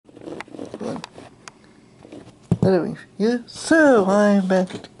Anyway, yeah, so I'm back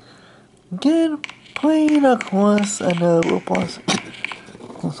again playing, of course, another Roblox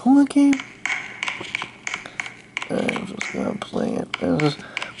console game. I'm just gonna play it. I'm just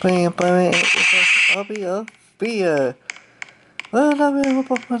playing it by the hobby of F.E.A.R. Well, not really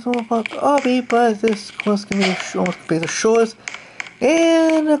Roblox hobby, but this course can be almost be the shortest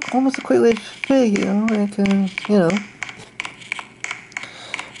and almost a quick video because, you know.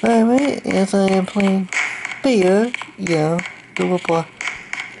 Anyway, as I am playing F.E.A.R, yeah, the Roblox.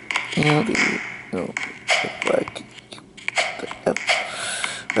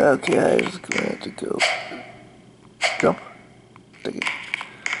 Okay, I was going to go jump. Take it.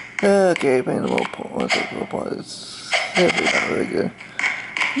 Okay, playing the robot is definitely not very good.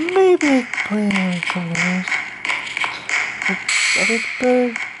 Maybe playing something else. A bit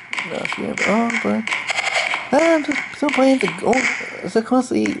better. But I'm just still playing the gold. It's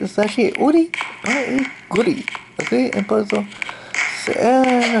actually a oldie, not a goodie. Okay, and but so,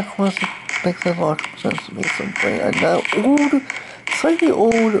 and of course it makes a lot of sense to me. So I'm playing another slightly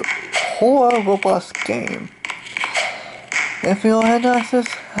old horror Roblox game. If you had access,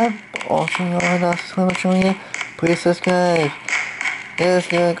 I'm also had access to showing you. Please subscribe. Let's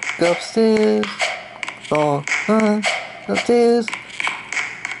go upstairs. Oh, upstairs.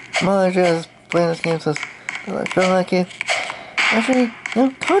 My just playing this game since I feel like it. Actually, you know,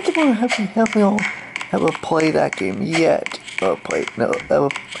 comfortable have we all ever played that game yet? Ever playing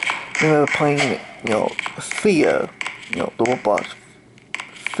it, you know, F.E.A.R, you know, the Roblox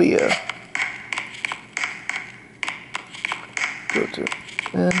F.E.A.R. Go to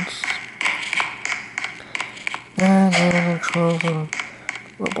and then controls on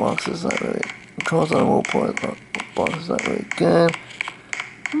Roblox is not really controls on Roblox is not really good,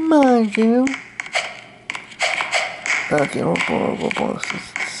 mind you. Okay, Roblox is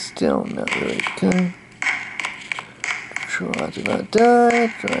still not really good. Try to not die,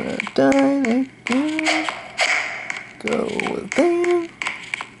 again. Go within.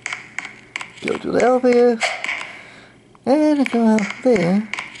 Go to the elevator. And go out there.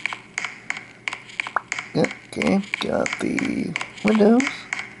 Okay, got the windows.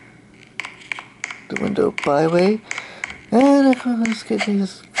 The window byway. And let's get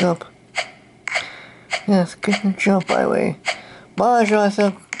these jump. Yes, get the jump byway.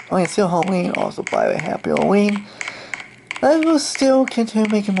 Still Halloween, also byway, happy Halloween. I will still continue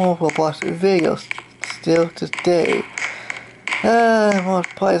making more Roblox videos still today. More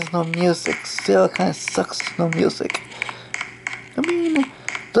plays, no music. Still kind of sucks, no music. I mean,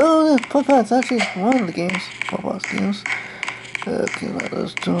 though that's actually one of the games, Roblox games. Okay,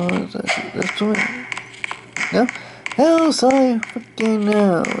 let's do it. No? Hell, sorry, freaking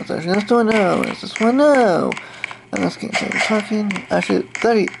no. Let's do it now. It's this one now. And let's continue talking. Actually,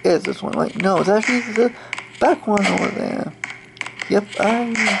 that is this one, right? No, it's actually the back one over there. Yep,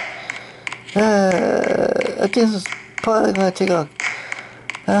 I think this is probably gonna take a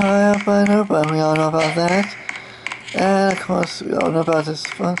but we all know about that. And of course, we all know about this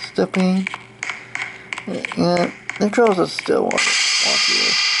fun stepping. Yeah, the trolls are still want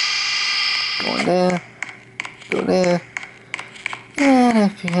you. Going there, go there. And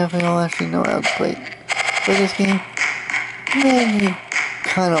if you don't actually know how to play this game, then you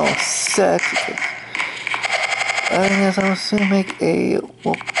kind of all set. I guess I will soon make a,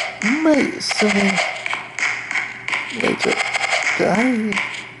 well, might soon later.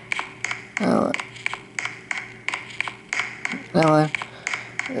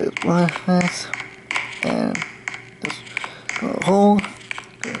 It's one fence, and just roll,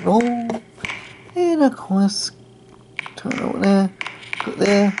 and of course, turn over there, go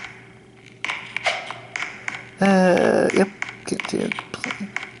there. Yep, get to play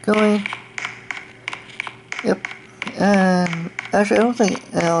going. Yep. And actually, I don't think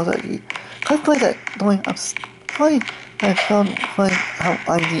I was actually. I played that. I found how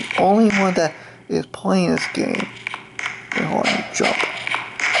I'm the only one that is playing this game. And hold on, you jump.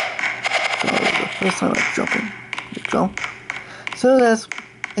 So the first time I'm jumping, you jump. So that's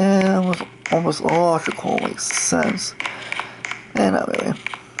almost logical, makes sense. And not really.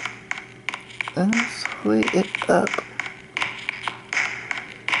 Let's hurry it up.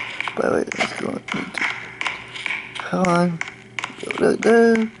 By the way, let's go. Come on, go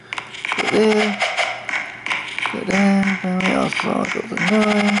there, go there, and we also go to 9,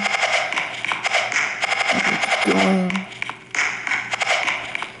 keep going.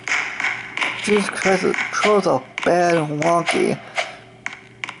 Jesus Christ, the controls are bad and wonky.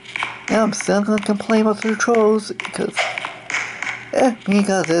 Now I'm still gonna complain about the controls, because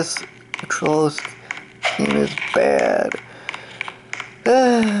this controls game is bad.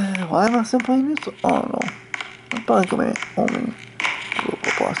 Why am I still playing this? I don't know. I'm probably going to only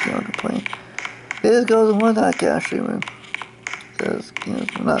Roblox you know, complain. This goes one that I can actually win. Because, you know,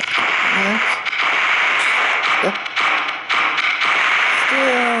 we're not. Yep.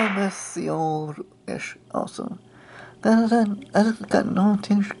 Still miss the old-ish also. Then I just got no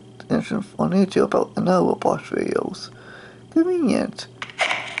attention on YouTube about another Roblox videos. Convenient.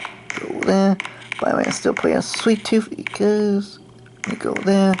 Go there. But I'm still playing Sweet Tooth because you go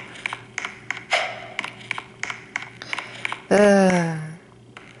there.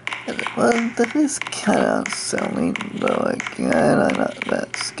 Well, that is kind of unsettling, though. Again, I'm not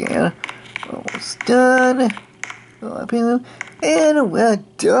that scared. Almost done. And we're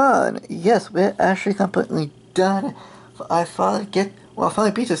done. Yes, we're actually completely done. I finally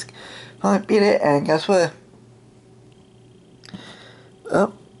beat this. Finally beat it, and guess what?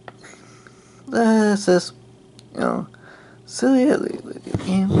 Oh, this is, you know, silly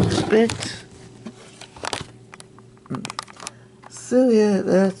game a bit. So yeah,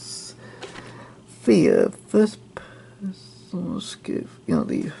 that's F.E.A.R. First person skill, you know,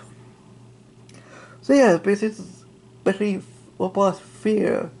 the. So yeah, basically what was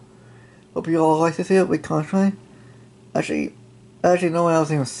F.E.A.R. Hope you all like this video. We can't try. Actually, no one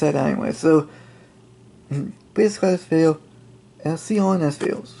else even said anyway. So please subscribe to this video, and I'll see you all in the next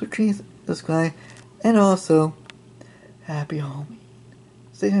video. So please subscribe, and also happy Halloween.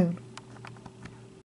 Stay tuned.